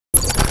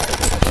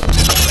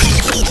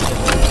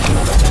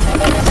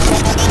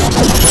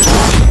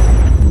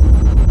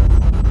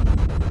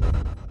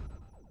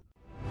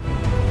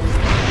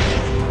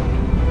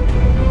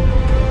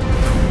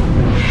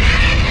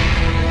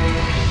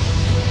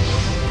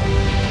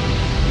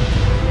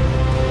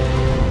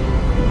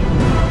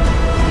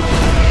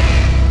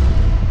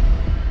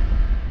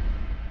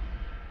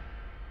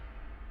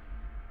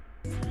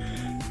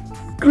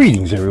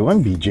Greetings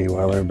everyone, BJ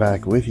Weiler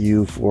back with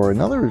you for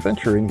another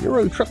adventure in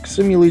Euro Truck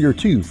Simulator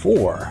 2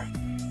 for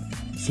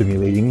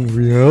simulating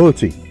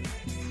reality.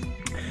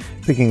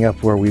 Picking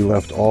up where we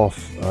left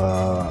off in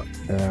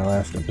our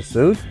last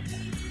episode,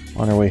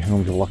 on our way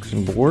home to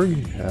Luxembourg.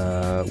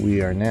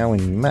 We are now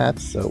in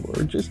Metz, so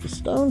we're just a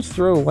stone's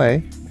throw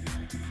away.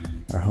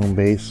 Our home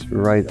base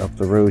right up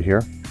the road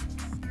here.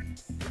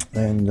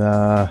 And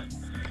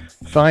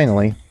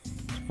finally,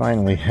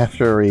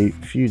 after a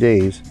few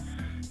days,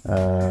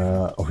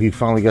 we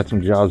finally got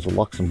some jobs in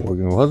Luxembourg,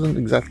 and wasn't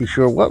exactly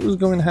sure what was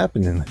going to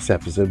happen in this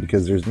episode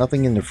because there's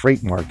nothing in the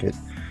freight market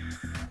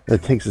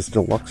that takes us to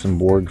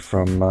Luxembourg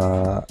from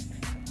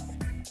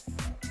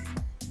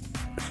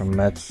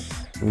Metz,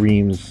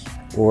 Reims,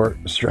 or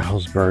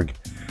Strasbourg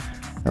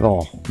at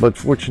all. But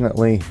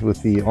fortunately,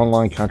 with the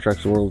online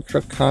contracts, World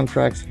Truck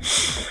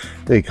contracts,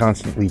 they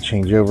constantly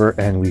change over,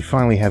 and we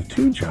finally have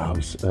two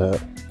jobs, as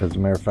a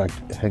matter of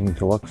fact, heading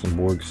to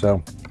Luxembourg.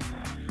 So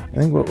I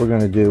think what we're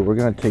going to do, we're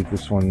going to take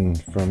this one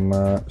from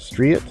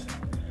Striet.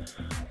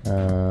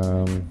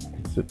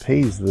 It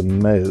pays the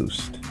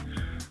most,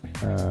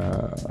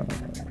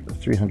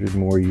 300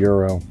 more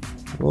euro.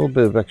 A little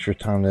bit of extra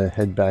time to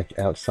head back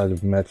outside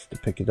of Metz to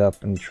pick it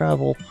up and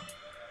travel,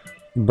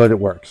 but it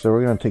works. So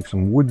we're going to take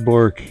some wood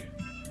bark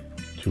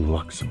to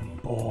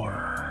Luxembourg. All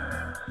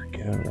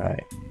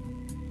right.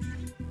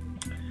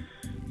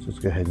 So let's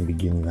go ahead and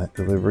begin that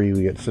delivery.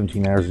 We got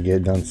 17 hours to get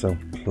it done, so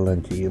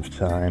plenty of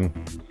time.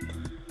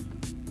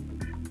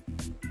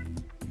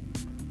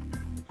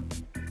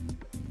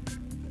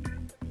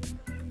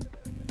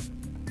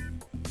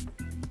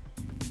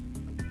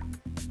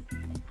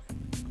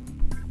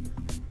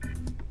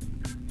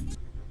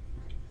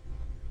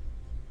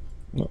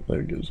 Oh,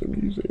 there goes the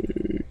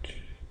music.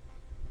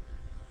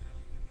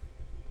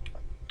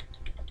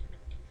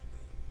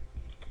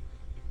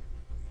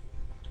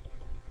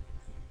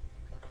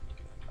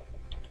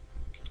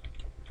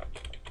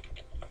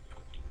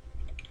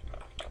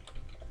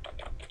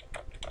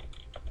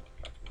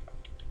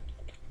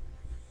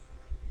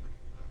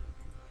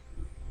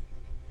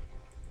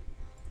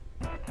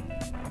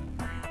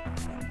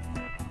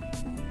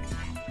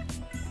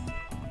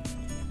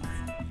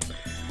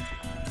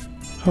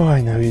 Oh,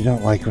 I know you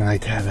don't like when I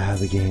tab out of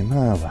the game.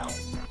 Oh, well.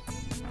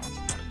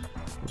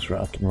 Let's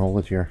rock and roll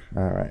it here.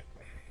 Alright.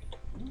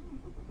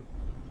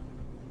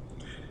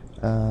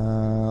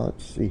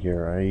 Let's see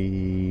here.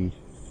 I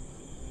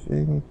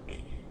think...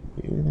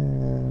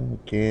 yeah,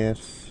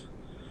 gas.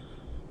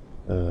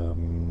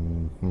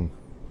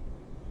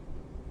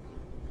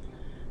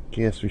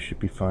 Gas we should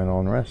be fine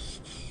on.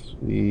 Rest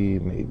we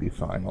may be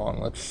fine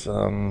on. Let's,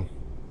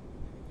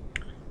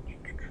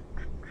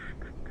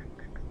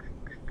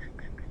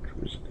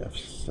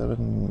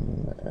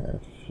 F7,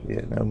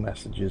 yeah, no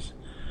messages.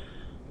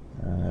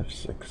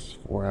 F6,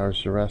 4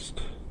 hours to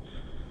rest.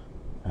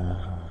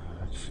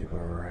 Let's see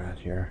where we're at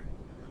here.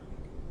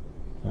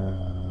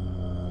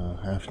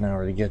 Half an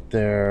hour to get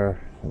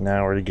there, an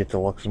hour to get to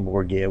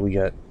Luxembourg. Yeah, we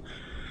got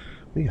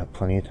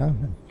plenty of time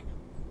then.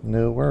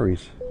 No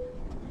worries.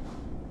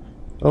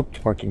 Oh,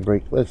 parking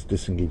brake. Let's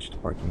disengage the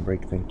parking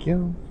brake, thank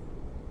you.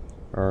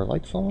 Are our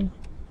lights on?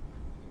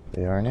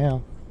 They are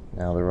now.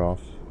 Now they're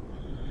off.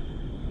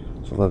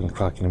 It's 11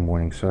 o'clock in the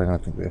morning, so I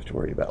don't think we have to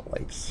worry about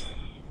lights.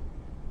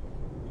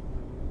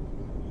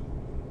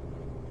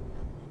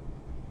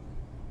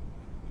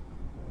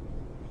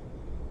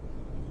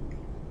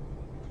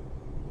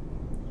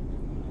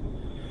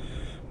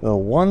 The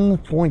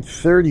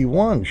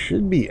 1.31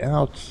 should be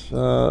out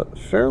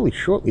fairly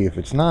shortly, if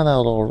it's not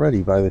out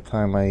already by the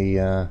time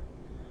I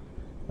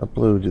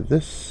upload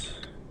this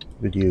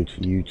video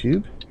to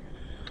YouTube.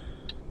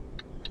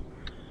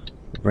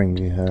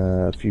 Bring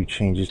a few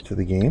changes to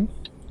the game.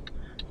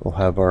 We'll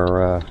have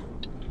our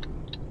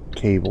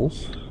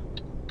cables.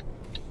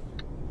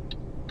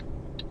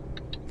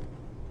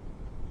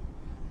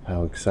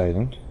 How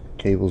exciting.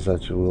 Cables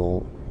that you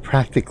will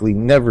practically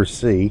never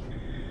see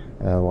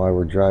while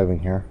we're driving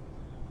here.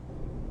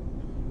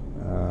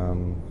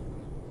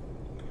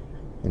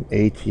 In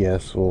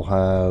ATS we'll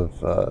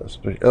have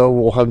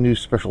we'll have new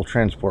special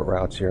transport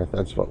routes here.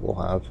 That's what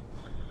we'll have.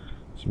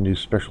 Some new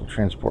special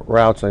transport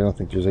routes. I don't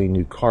think there's any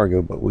new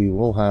cargo, but we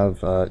will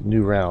have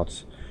new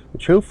routes,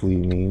 which hopefully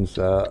means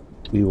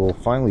we will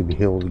finally be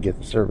able to get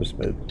the service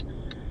boat.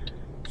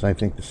 So I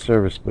think the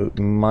service boat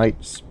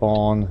might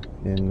spawn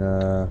in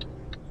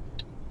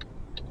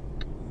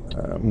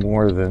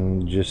more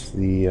than just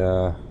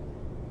the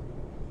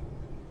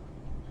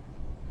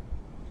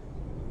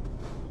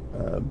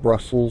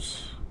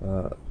Brussels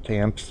to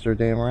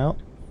Amsterdam route.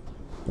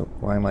 Oh,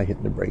 why am I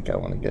hitting the brake? I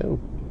want to go.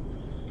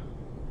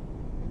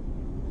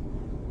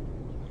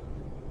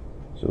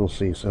 So we'll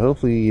see. So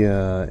hopefully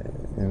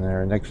in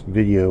our next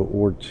video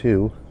or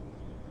two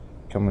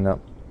coming up,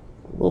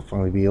 we'll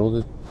finally be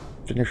able to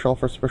finish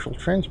off our special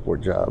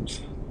transport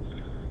jobs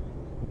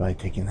by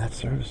taking that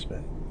service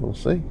bit. We'll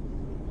see.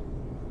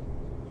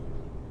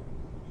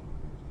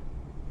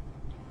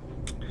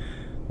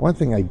 One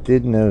thing I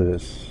did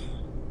notice,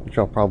 which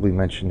I'll probably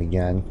mention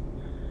again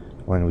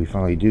when we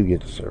finally do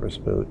get the service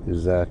boat,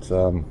 is that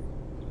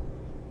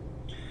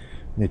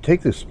you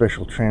take those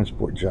special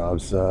transport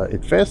jobs,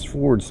 it fast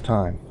forwards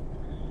time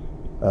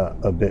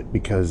a bit,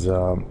 because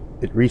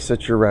it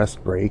resets your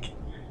rest break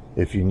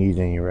if you need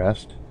any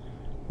rest.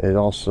 It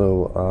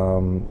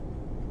also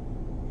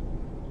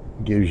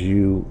gives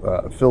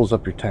you fills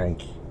up your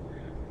tank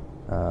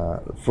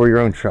for your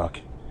own truck.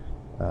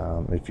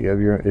 If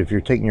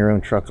you're taking your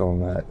own truck on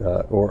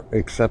that, or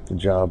accept the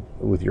job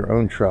with your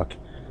own truck,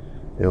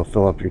 it'll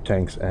fill up your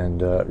tanks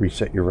and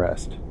reset your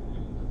rest.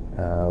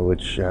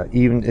 Which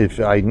even if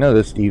I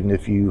noticed, even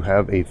if you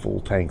have a full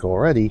tank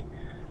already,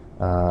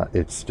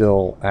 it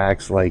still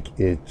acts like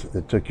it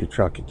took your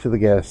truck to the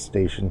gas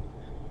station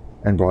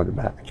and brought it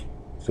back.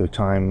 So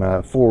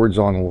time forwards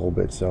on a little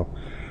bit. So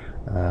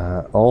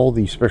all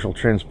the special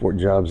transport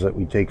jobs that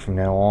we take from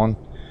now on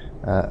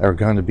are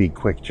going to be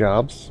quick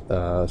jobs,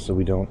 so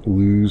we don't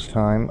lose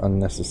time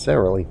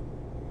unnecessarily.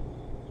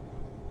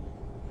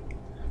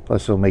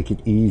 Plus, it'll make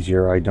it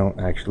easier. I don't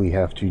actually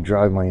have to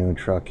drive my own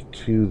truck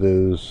to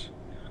those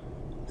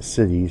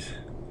cities.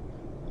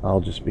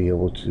 I'll just be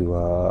able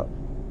to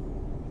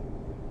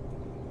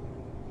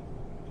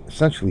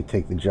essentially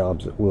take the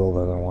jobs at will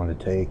that I want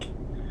to take,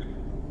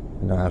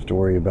 and not have to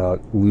worry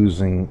about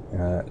losing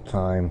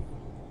time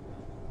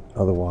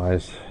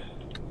otherwise,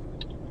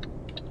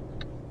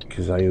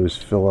 because I always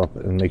fill up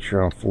and make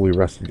sure I'm fully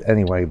rested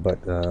anyway. But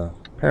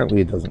apparently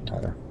it doesn't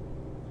matter.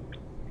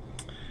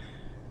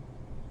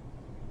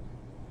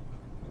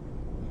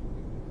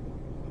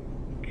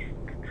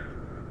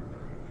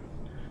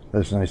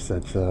 It's nice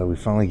that we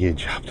finally get a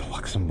job to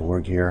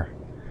Luxembourg here.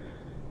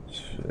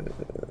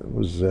 It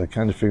was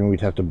kind of figuring we'd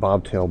have to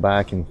bobtail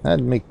back, and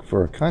that'd make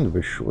for a kind of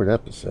a short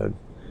episode.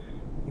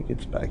 He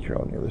gets back here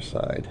on the other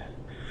side.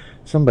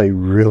 Somebody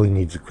really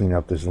needs to clean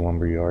up this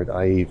lumber yard.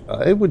 I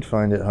would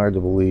find it hard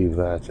to believe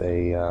that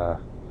a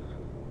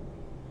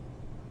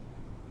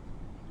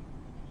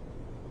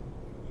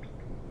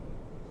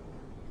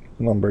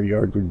lumber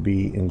yard would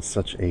be in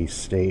such a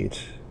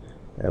state.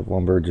 I have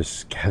lumber just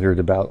scattered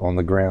about on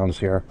the grounds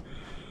here.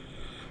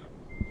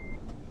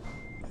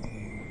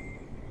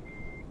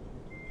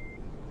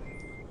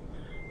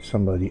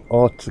 Somebody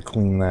ought to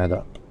clean that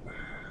up.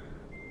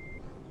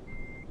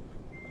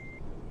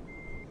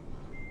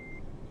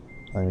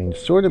 I mean,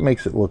 sort of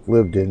makes it look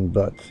lived in,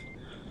 but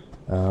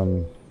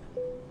oh,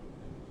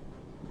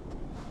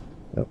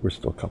 we're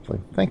still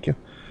coupling. Thank you.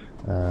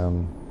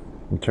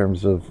 In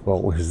terms of,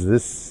 well, is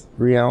this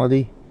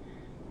reality?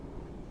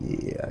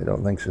 Yeah, I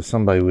don't think so.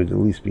 Somebody would at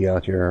least be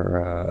out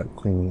here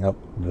cleaning up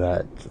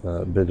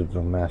that bit of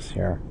a mess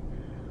here.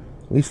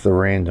 At least the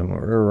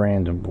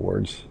random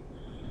boards.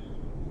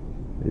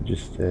 They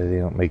just they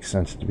don't make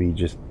sense to be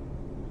just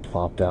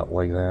plopped out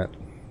like that.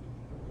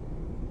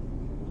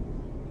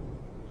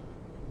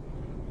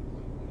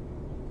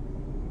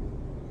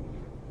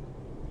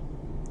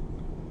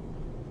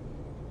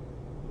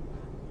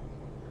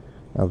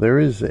 Now there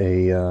is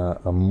a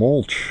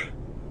mulch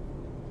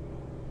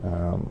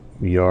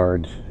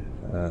yard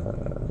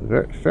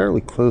fairly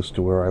close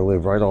to where I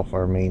live, right off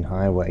our main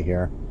highway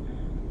here.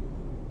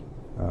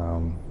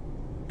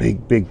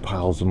 Big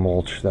piles of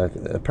mulch that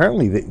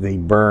apparently they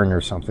burn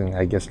or something,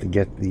 I guess, to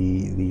get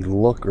the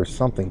look or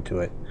something to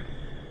it.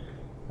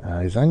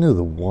 As I know,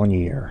 the one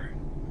year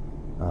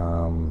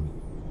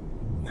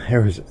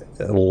there was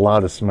a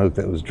lot of smoke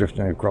that was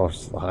drifting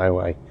across the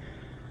highway.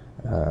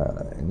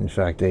 In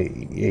fact,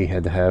 they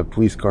had to have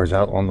police cars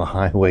out on the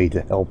highway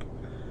to help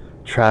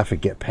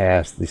traffic get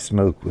past. The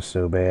smoke was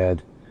so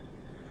bad.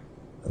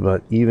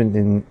 But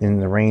even in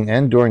the rain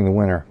and during the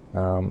winter,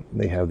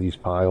 they have these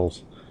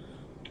piles.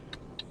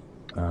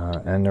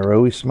 And they're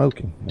always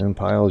smoking in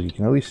piles. You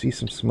can always see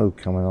some smoke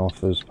coming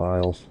off those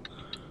piles.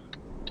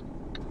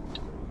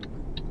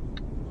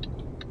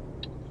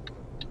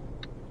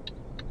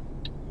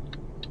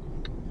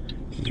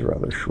 This is a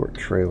rather short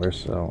trailer,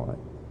 so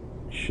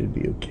I should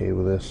be okay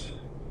with this.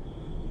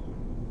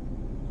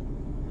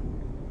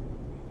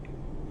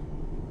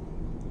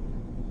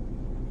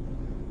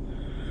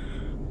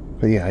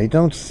 But yeah, I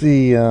don't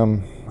see, I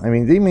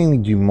mean, they mainly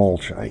do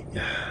mulch.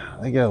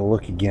 I gotta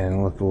look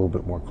again, look a little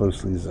bit more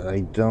closely. I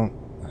don't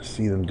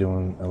see them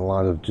doing a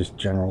lot of just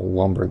general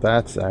lumber.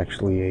 That's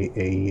actually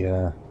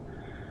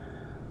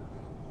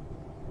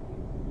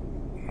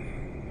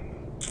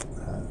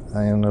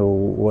I don't know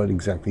what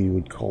exactly you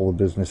would call a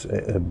business,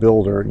 a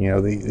builder. You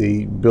know,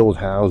 they build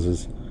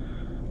houses.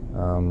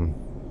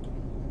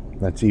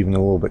 That's even a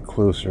little bit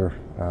closer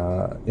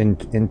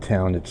in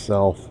town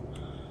itself.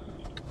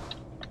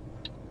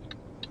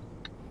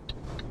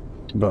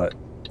 But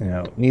you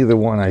know, neither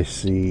one I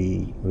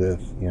see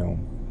with, you know,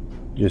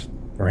 just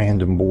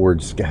random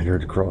boards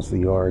scattered across the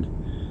yard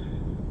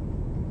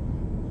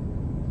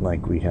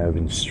like we have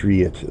in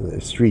Street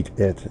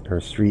Et,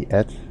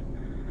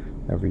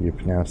 however you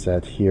pronounce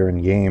that here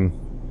in game.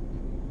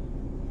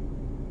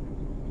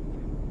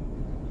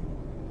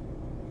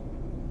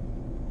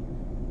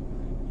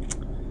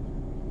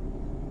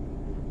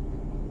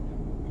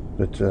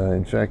 but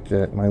in fact,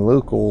 at my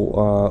local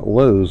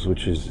Lowe's,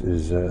 which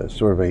is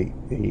sort of a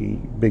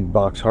big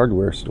box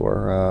hardware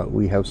store,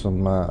 we have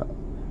some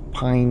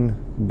pine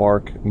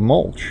bark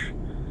mulch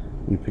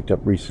we picked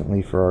up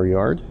recently for our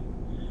yard,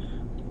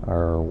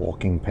 our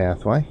walking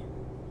pathway.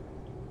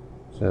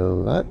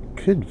 So that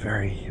could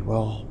very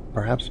well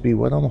perhaps be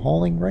what I'm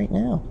hauling right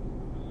now.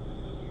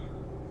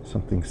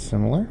 Something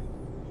similar.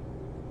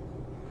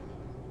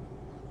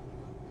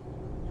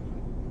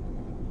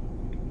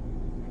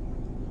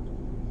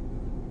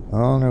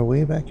 On our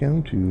way back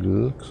home to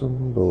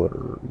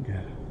Luxembourg.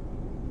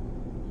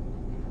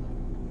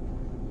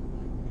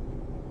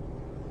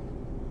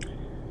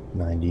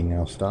 $90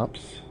 now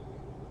stops.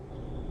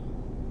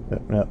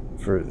 No,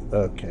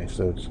 okay,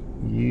 so it's,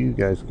 you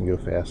guys can go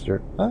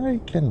faster. I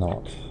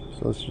cannot.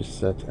 So let's just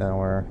set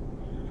our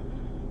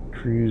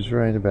cruise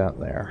right about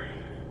there.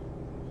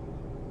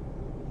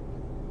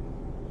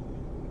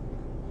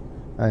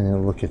 I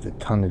didn't look at the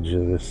tonnage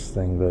of this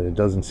thing, but it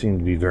doesn't seem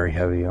to be very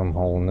heavy. I'm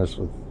hauling this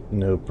with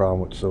no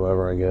problem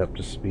whatsoever. I get up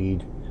to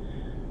speed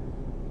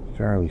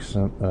fairly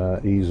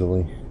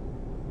easily.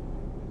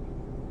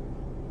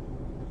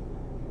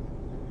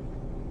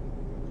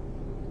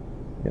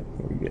 Yep,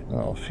 we're getting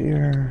off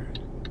here.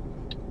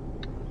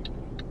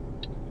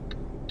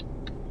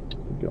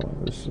 We're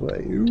going this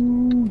way.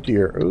 Ooh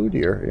dear, oh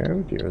dear,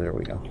 oh dear, there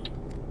we go.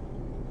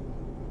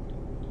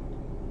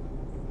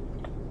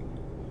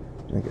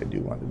 I think I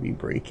do want to be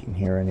braking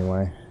here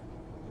anyway.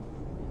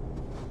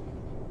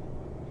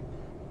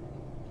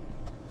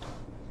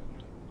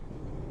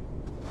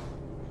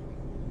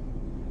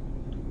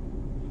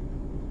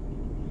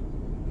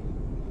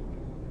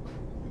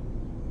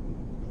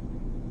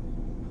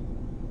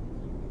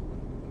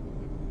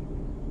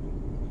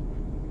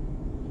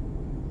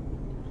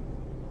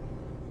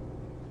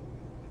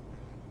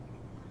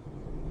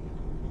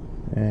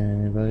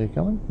 Anybody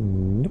coming?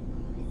 Nope.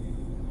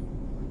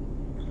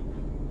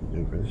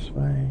 Over this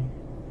way.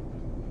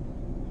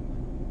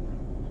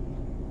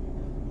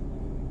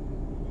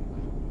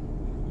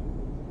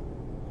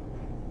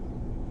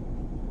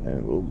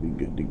 And we'll be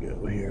good to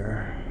go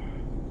here.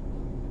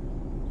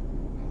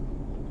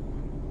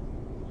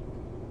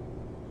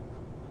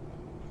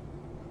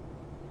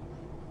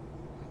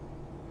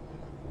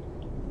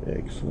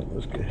 Excellent.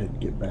 Let's go ahead and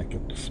get back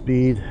up to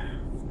speed.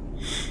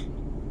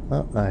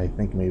 Oh, I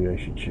think maybe I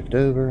should shift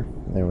over.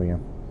 There we go.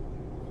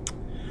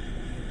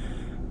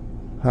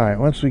 Alright,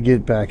 once we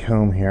get back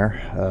home here,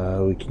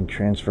 we can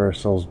transfer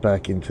ourselves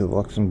back into the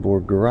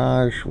Luxembourg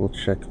garage. We'll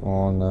check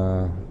on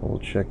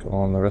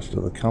the rest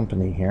of the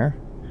company here,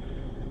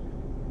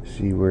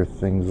 see where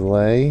things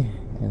lay,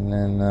 and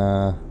then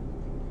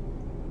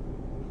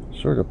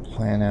sort of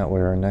plan out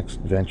where our next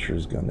venture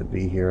is going to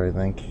be here, I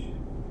think.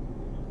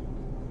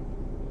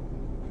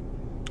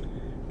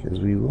 Because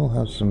we will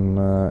have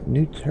some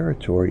new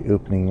territory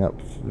opening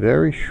up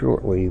very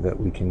shortly that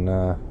we can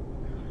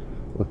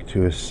look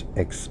to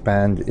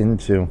expand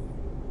into.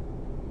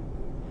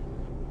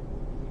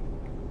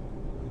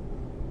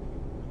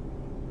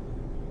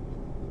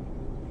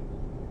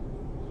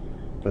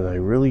 But I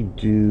really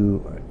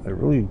do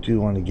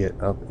want to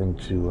get up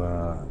into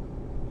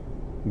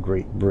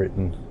Great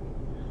Britain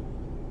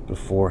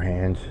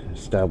beforehand,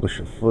 establish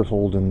a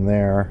foothold in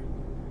there,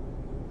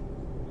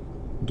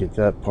 get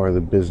that part of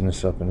the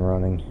business up and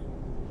running,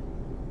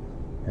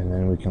 and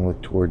then we can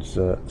look towards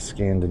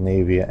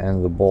Scandinavia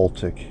and the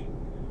Baltic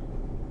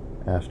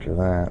after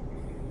that.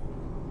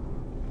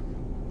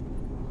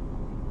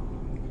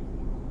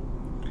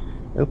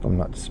 I hope I'm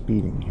not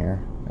speeding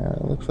here.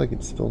 It looks like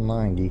it's still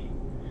 90.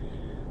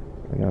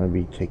 We're going to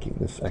be taking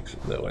this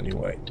exit though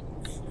anyway.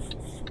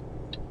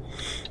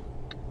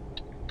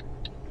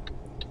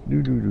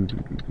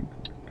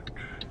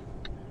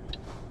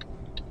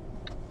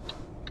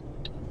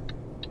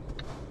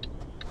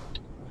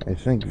 I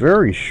think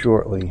very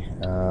shortly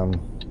I'm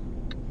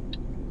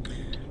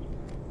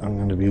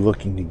going to be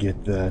looking to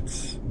get that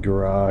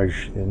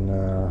garage in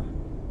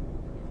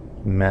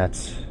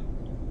Matt's.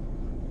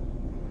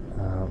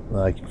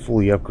 I can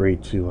fully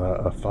upgrade to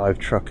a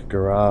 5-truck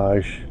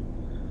garage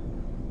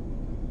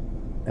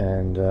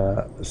and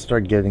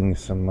start getting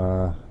some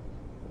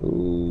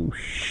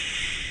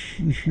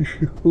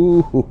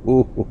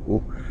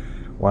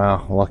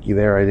wow, lucky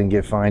there I didn't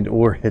get fined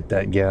or hit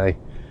that guy.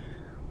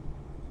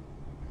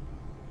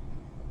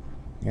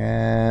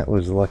 Yeah, it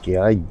was lucky.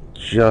 I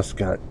just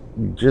got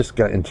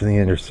into the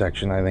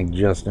intersection, I think,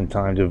 just in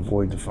time to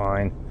avoid the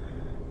fine.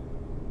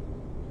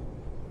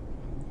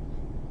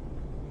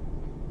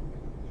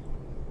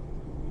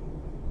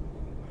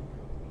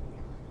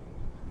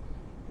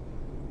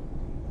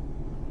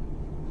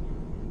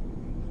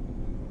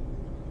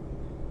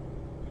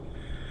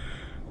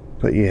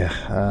 But yeah,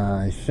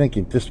 I think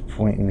at this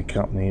point in the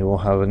company we'll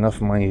have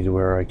enough money to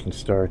where I can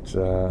start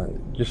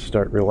just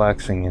start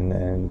relaxing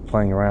and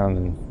playing around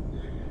and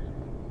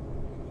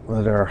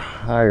let our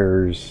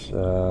hires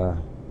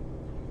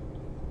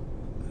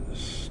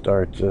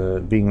start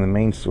being the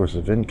main source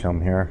of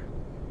income here.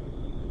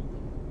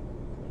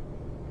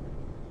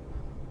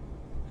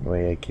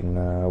 way I can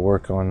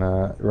work on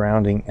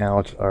rounding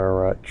out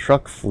our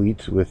truck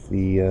fleet with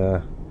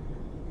the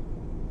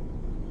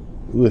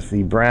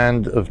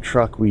brand of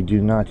truck we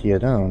do not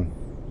yet own.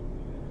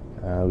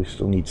 We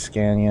still need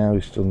Scania,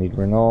 we still need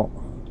Renault.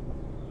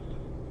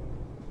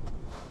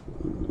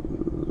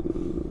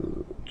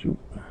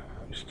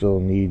 We still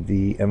need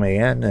the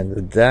MAN and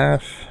the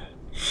DAF.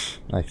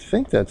 I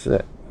think that's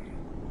it.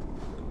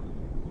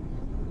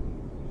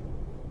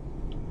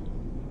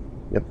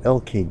 Yep,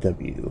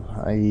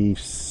 LKW. I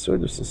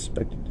sort of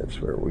suspected that's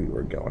where we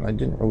were going. I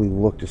didn't really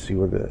look to see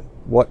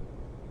what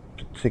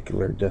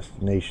particular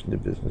destination the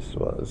business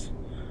was.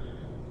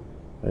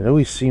 It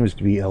always seems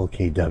to be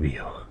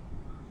LKW.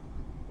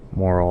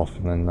 More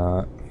often than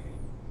not.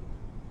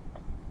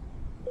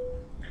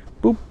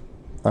 Boop.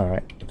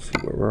 Alright, let's see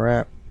where we're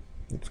at.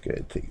 Let's go ahead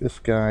and take this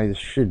guy. This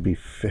should be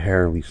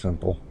fairly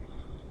simple.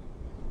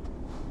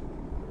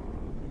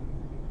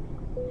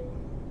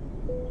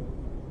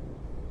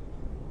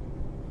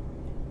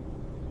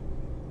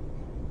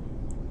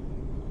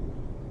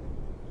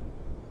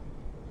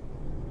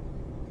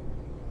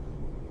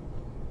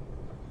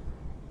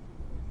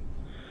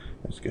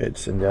 Let's go ahead and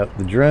send out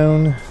the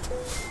drone.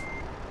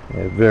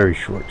 Yeah, very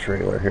short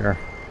trailer here.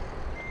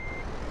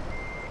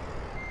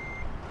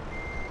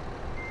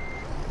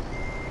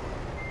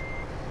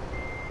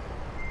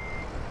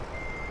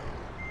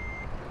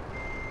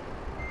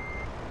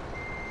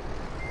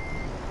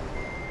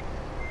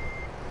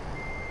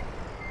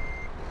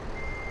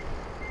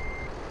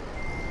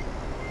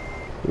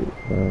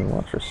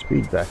 Watch our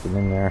speed backing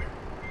in there.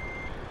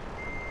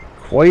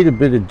 Quite a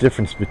bit of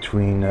difference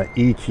between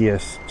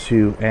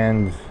ETS2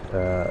 and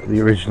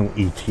the original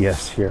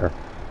ETS here,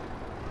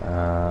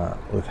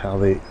 with how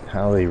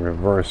they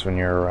reverse when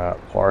you're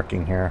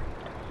parking here.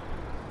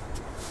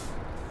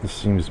 This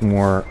seems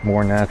more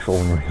natural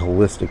and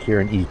realistic here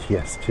in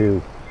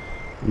ETS2.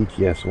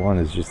 ETS1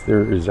 is just,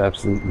 there is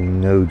absolutely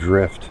no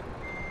drift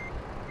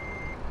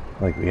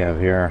like we have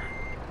here.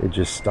 It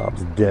just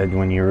stops dead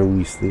when you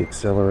release the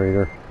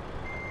accelerator.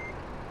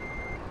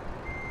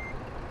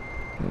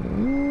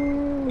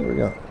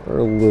 We're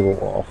a little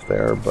off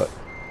there, but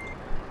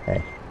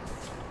hey,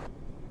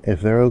 if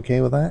they're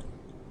okay with that,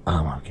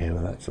 I'm okay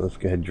with that. So let's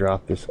go ahead and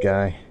drop this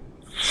guy,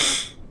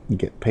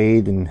 get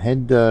paid, and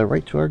head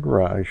right to our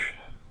garage.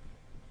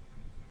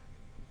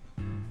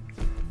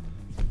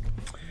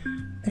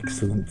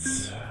 Excellent.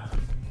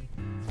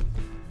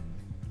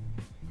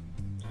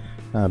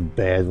 Not a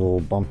bad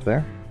little bump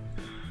there.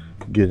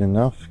 Good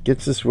enough.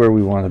 Gets us where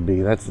we want to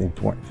be. That's the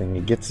important thing.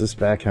 It gets us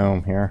back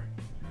home here.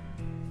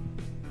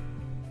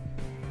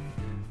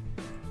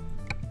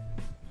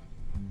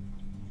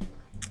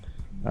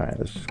 Alright,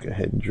 let's just go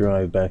ahead and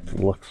drive back to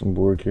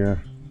Luxembourg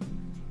here.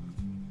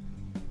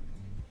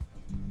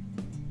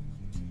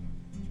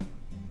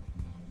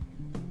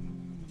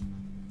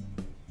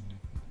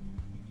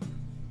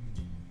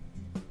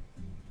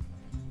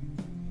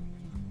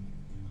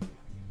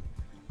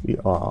 We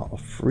are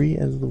free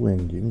as the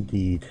wind,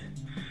 indeed.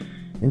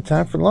 In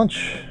time for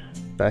lunch.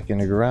 Back in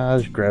the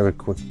garage, grab a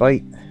quick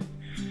bite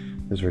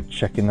as we're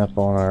checking up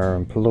on our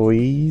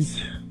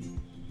employees.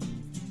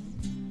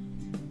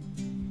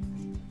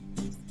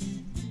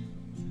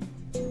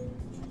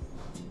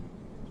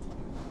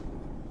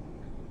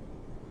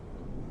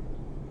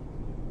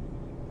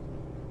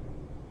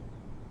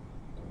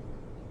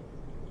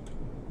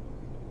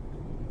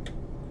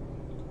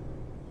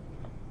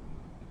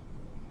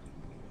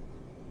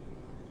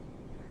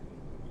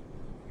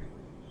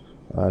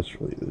 That's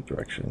really the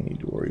direction I need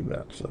to worry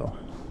about, so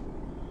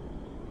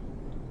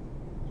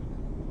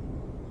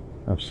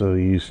I'm so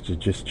used to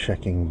just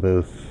checking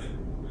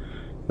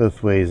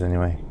both ways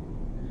anyway.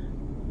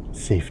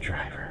 Safe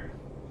driver.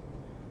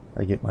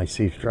 I get my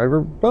safe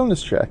driver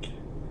bonus check.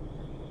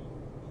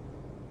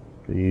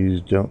 For you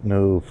don't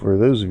know, for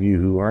those of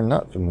you who are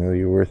not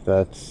familiar with,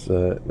 that's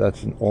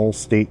an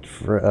Allstate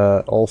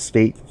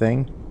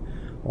thing.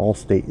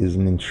 Allstate is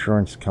an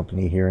insurance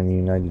company here in the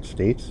United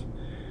States.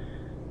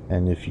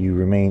 And if you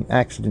remain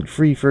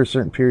accident-free for a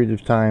certain period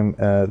of time,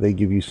 they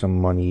give you some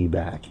money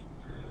back.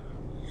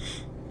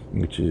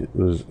 Which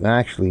was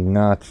actually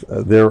not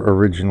their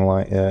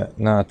original,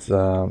 not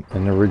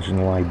an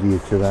original idea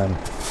to them.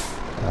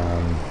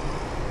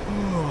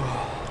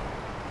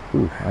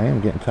 Ooh, I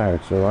am getting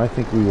tired, so I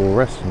think we will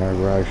rest in our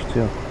garage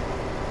too.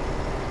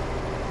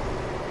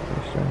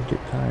 I'm starting to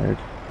get tired.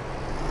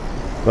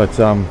 But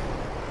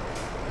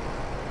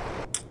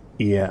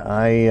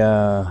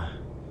yeah,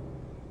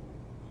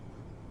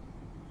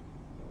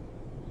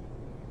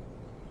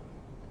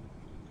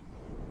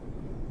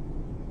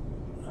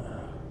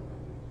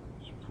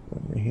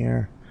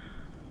 here.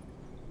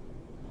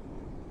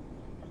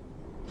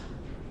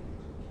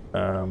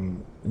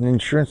 An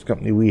insurance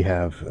company we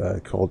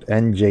have called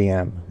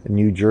NJM,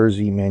 New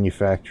Jersey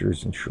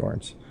Manufacturers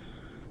Insurance.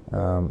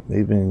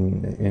 They've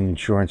been in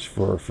insurance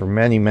for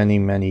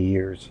many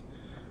years.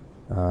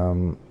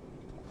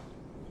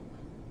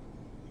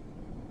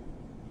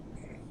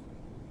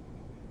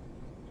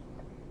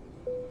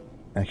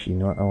 Actually,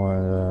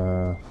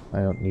 no, I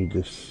don't need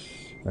this.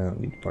 I don't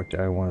need to park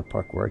there. I want to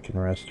park where I can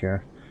rest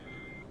here.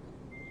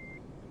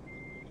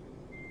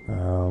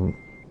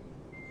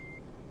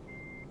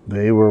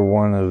 They were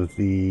one of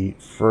the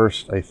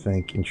first, I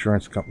think,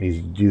 insurance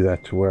companies to do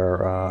that, to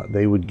where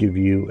they would give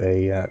you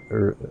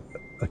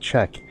a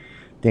check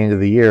at the end of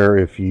the year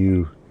if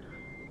you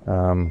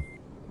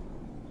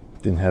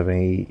didn't have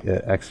any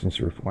accidents.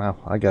 Wow,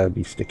 I gotta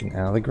be sticking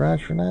out of the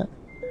garage for that.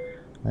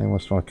 I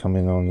almost want to come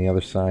in on the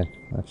other side.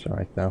 That's all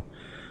right though.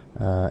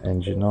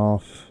 Engine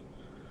off,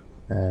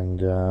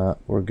 and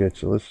we're good.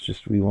 So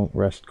we won't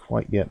rest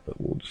quite yet,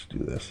 but we'll just do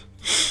this.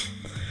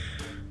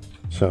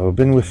 So I've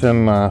been with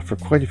them for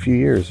quite a few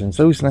years, and it's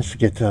always nice to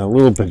get a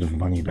little bit of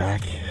money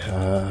back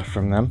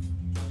from them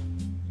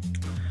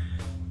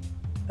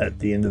at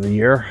the end of the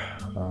year.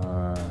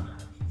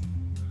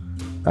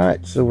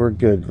 Alright, so we're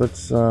good.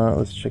 Let's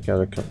check out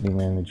our company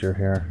manager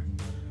here.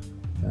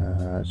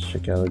 Let's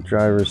check out our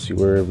drivers, see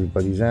where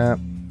everybody's at.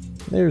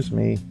 There's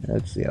me.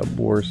 Let's see how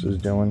Boris is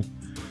doing.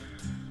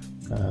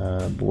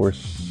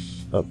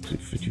 Boris up to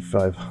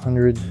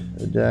 5,500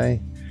 a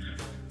day.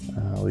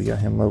 We got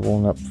him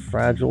leveling up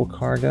fragile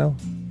cargo.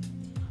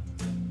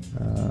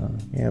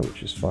 Yeah,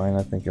 which is fine.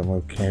 I think I'm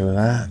okay with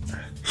that.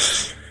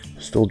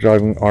 Still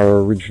driving our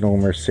original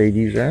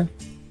Mercedes there.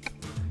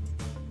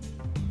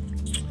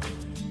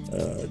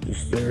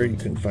 Just there, you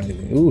couldn't find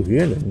anything. Ooh, he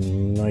had a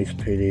nice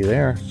payday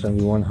there.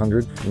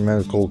 7,100 for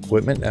medical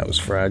equipment. That was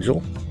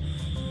fragile.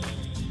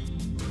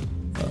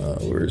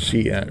 Where is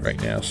he at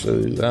right now? So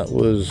that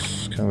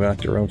was coming back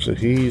to Rome. So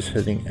he's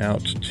heading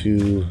out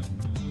to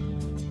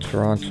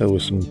Toronto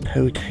with some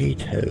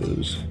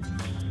potatoes.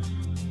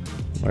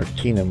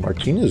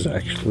 Martina's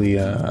actually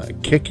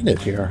kicking it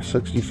here.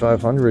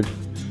 6,500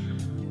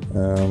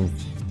 a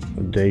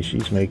day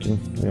she's making.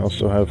 We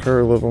also have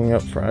her leveling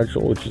up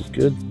fragile, which is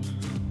good.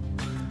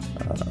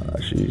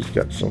 She's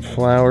got some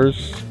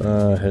flowers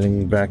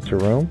heading back to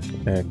Rome.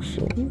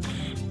 Excellent.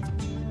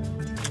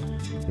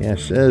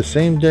 Yes,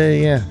 same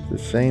day, yeah, the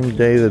same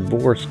day that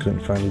Boris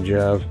couldn't find a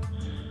job.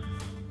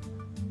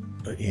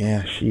 But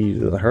yeah,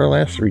 her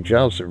last 3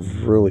 jobs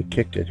have really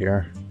kicked it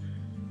here.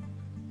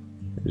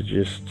 It's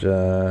just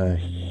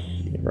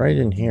right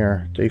in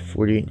here. Day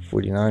 48 and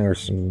 49 are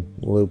some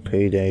low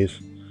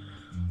paydays.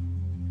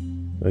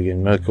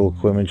 Again, medical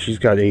equipment. She's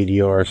got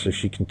ADR, so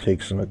she can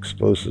take some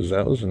explosives.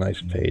 That was a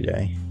nice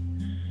payday.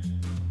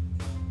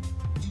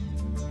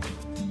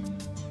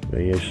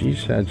 But yeah,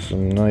 she's had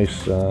some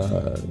nice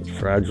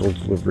fragile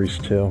deliveries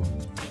too.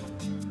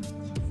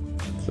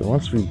 So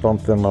once we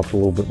bump them up a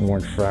little bit more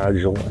in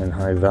fragile and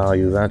high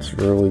value, that's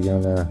really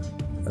gonna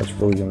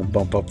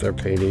bump up their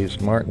paydays.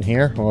 Martin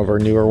here, one of our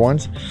newer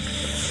ones.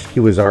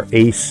 He was our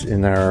ace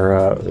in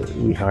our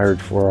we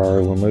hired for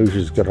our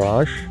Limoges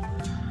garage.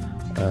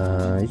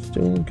 He's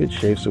doing in good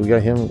shape, so we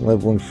got him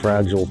leveling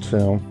fragile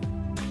too.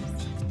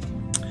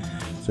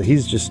 So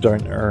he's just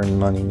starting to earn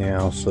money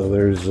now. So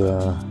there's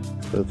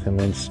both him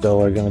and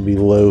Stella are going to be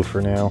low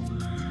for now.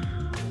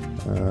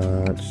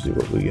 Let's see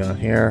what we got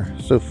here.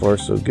 So far,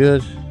 so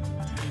good.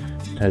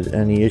 Had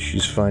any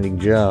issues finding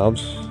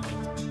jobs?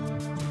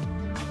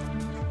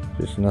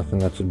 Just nothing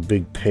that's a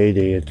big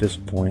payday at this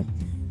point.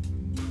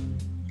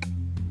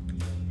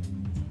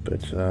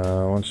 But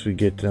once we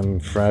get them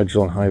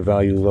fragile and high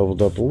value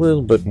leveled up a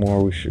little bit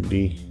more,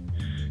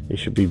 they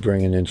should be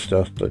bringing in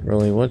stuff. But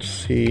really, let's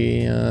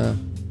see.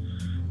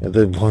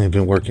 They've only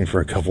been working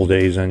for a couple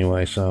days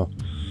anyway, so.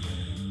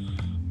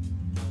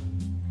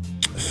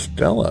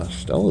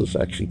 Stella's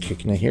actually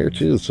kicking it here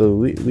too.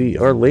 So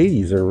our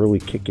ladies are really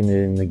kicking it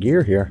in the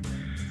gear here.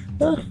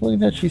 Look at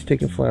that, she's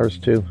taking flowers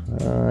too.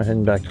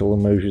 Heading back to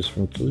Limoges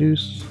from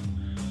Toulouse.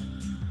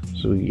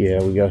 So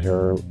yeah, we got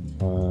her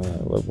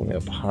leveling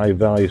up high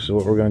value. So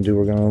what we're going to do,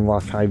 we're going to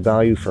unlock high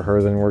value for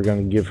her. Then we're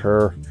going to give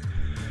her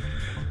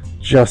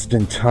just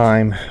in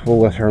time. We'll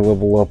let her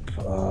level up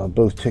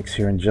both ticks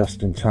here in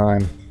just in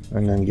time,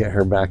 and then get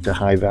her back to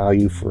high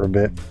value for a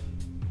bit.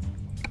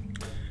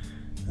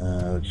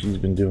 She's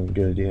been doing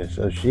good, yeah.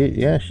 So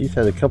she's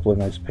had a couple of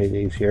nice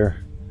paydays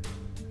here.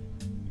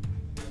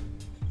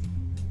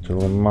 To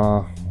Le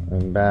Mans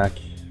and back.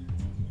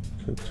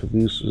 To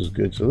Toulouse was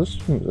good. So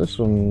this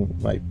one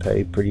might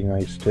pay pretty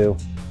nice too.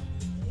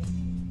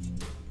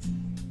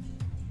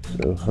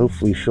 So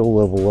hopefully she'll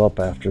level up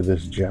after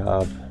this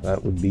job.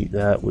 That would be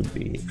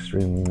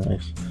extremely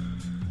nice.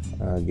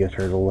 Get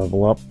her to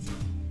level up.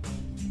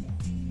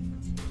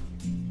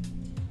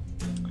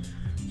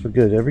 So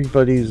good.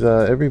 Everybody's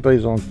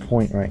on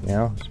point right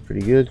now. It's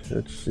pretty good.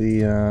 Let's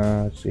see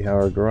how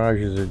our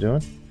garages are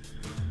doing.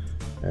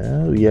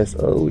 Oh yes,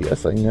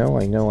 I know.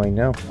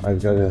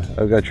 I've got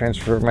to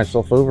transfer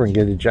myself over and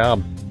get a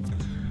job.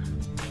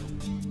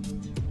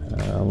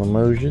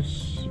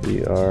 Limoges,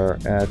 we are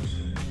at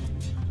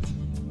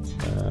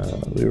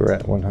we were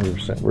at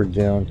 100%. We're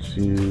down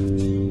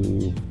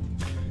to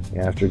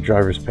after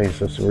driver's pay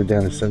stuff, so we're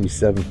down to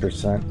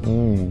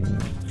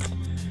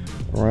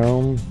 77%.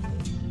 Rome.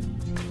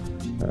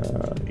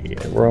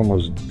 Yeah, we're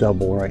almost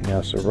double right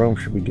now, so Rome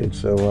should be good.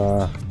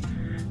 So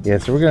yeah,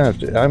 so we're gonna have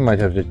to. I might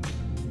have to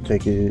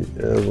take a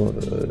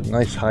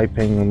nice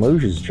high-paying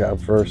Limoges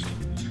job first,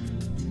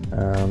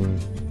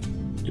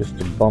 just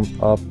to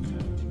bump up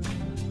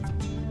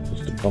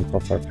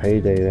our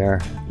payday there,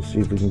 to see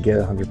if we can get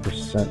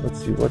 100%. Let's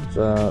see what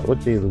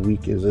day of the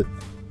week is it?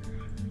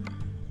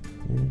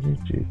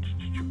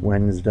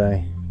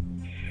 Wednesday.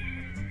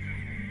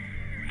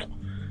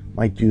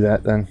 Might do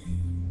that then.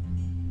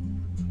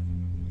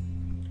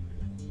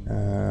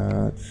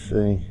 Let's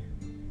see.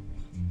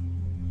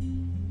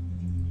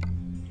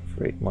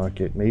 Freight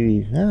market. Maybe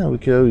we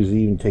could always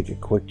even take a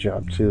quick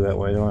job too. That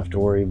way I don't have to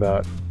worry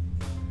about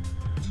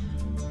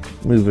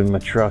moving my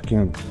truck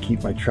and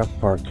keep my truck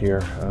parked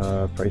here.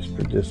 Price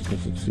per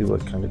distance. Let's see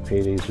what kind of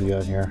paydays we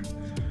got here.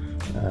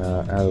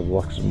 Out of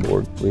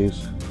Luxembourg,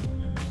 please.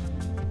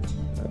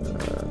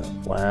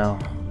 Wow.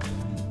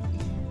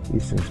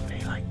 These things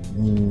pay like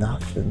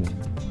nothing.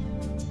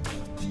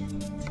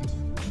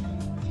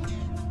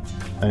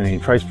 I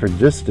mean, price per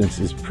distance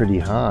is pretty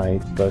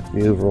high, but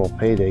the overall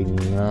payday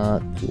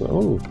not too low. Oh,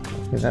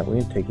 look at that.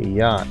 We can take a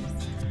yacht.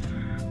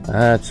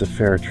 That's a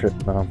fair trip,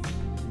 Mom.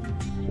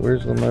 So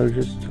where's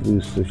Limoges?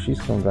 Toulouse. So she's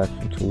coming back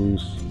from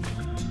Toulouse.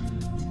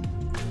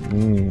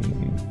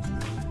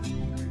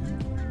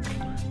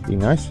 Be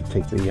nice to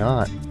take the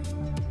yacht.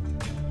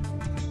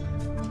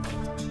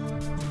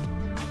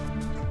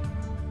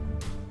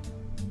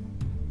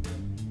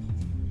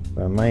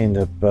 But I might end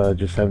up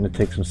just having to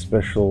take some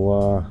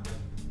special...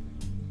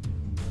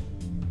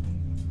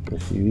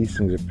 let's see, these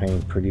things are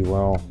paying pretty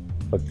well,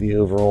 but the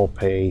overall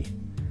pay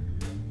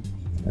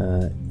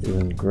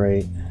isn't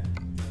great.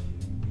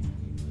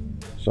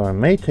 So I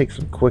may take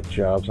some quick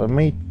jobs. I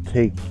may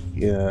take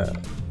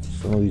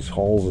some of these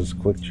hauls as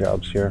quick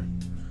jobs here.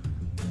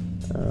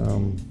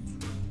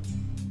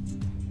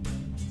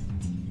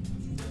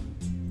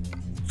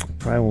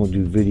 Probably won't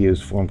do videos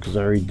for them because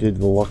I already did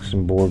the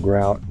Luxembourg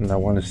route, and I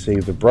want to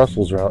save the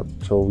Brussels route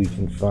until we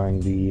can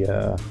find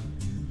the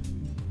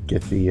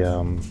get the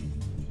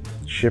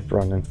ship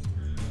running.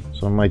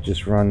 So I might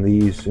just run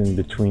these in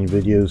between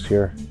videos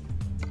here.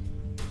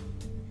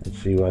 Let's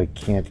see what I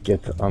can't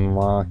get to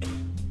unlock.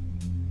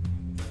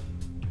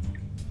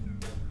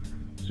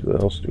 Let's see what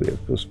else do we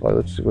have close by.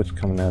 Let's see what's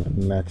coming out of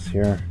Metz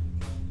here.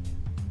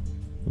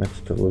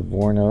 Metz to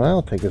Livorno.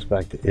 That'll take us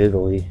back to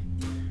Italy.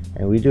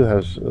 And we do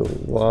have a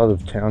lot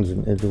of towns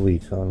in Italy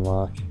to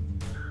unlock.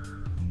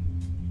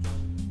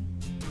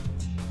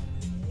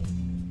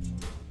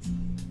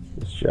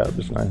 This job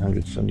is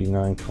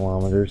 979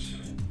 kilometers.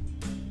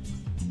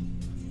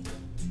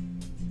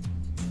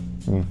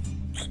 You know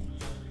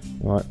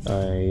what?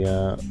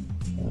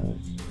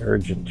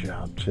 Urgent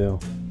job too.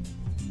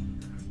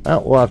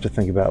 We'll have to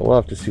think about it. We'll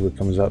have to see what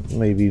comes up.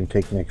 Maybe even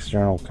take an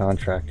external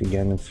contract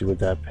again and see what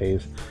that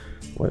pays.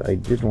 What I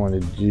did want to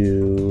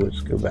do,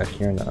 let's go back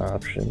here into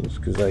options,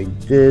 because I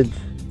did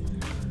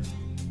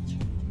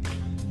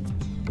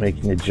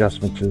make an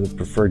adjustment to the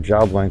preferred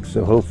job length,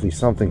 so hopefully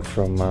something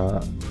from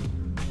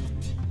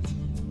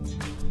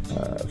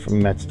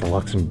Metz to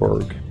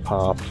Luxembourg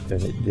popped,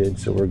 and it did,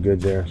 so we're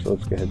good there. So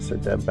let's go ahead and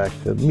set that back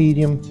to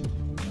medium,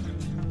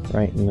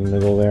 right in the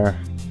middle there.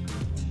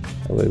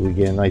 That way we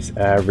get a nice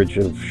average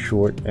of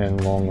short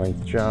and long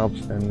length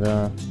jobs, and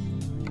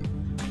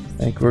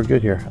I think we're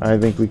good here. I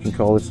think we can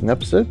call this an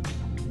episode,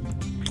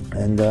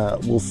 and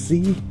we'll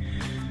see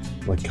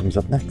what comes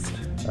up next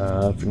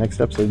for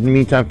next episode. In the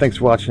meantime, thanks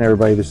for watching,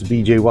 everybody. This is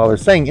BJ Waller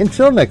saying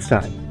until next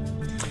time,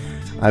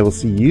 I will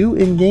see you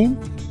in game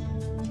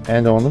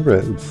and on the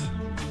roads.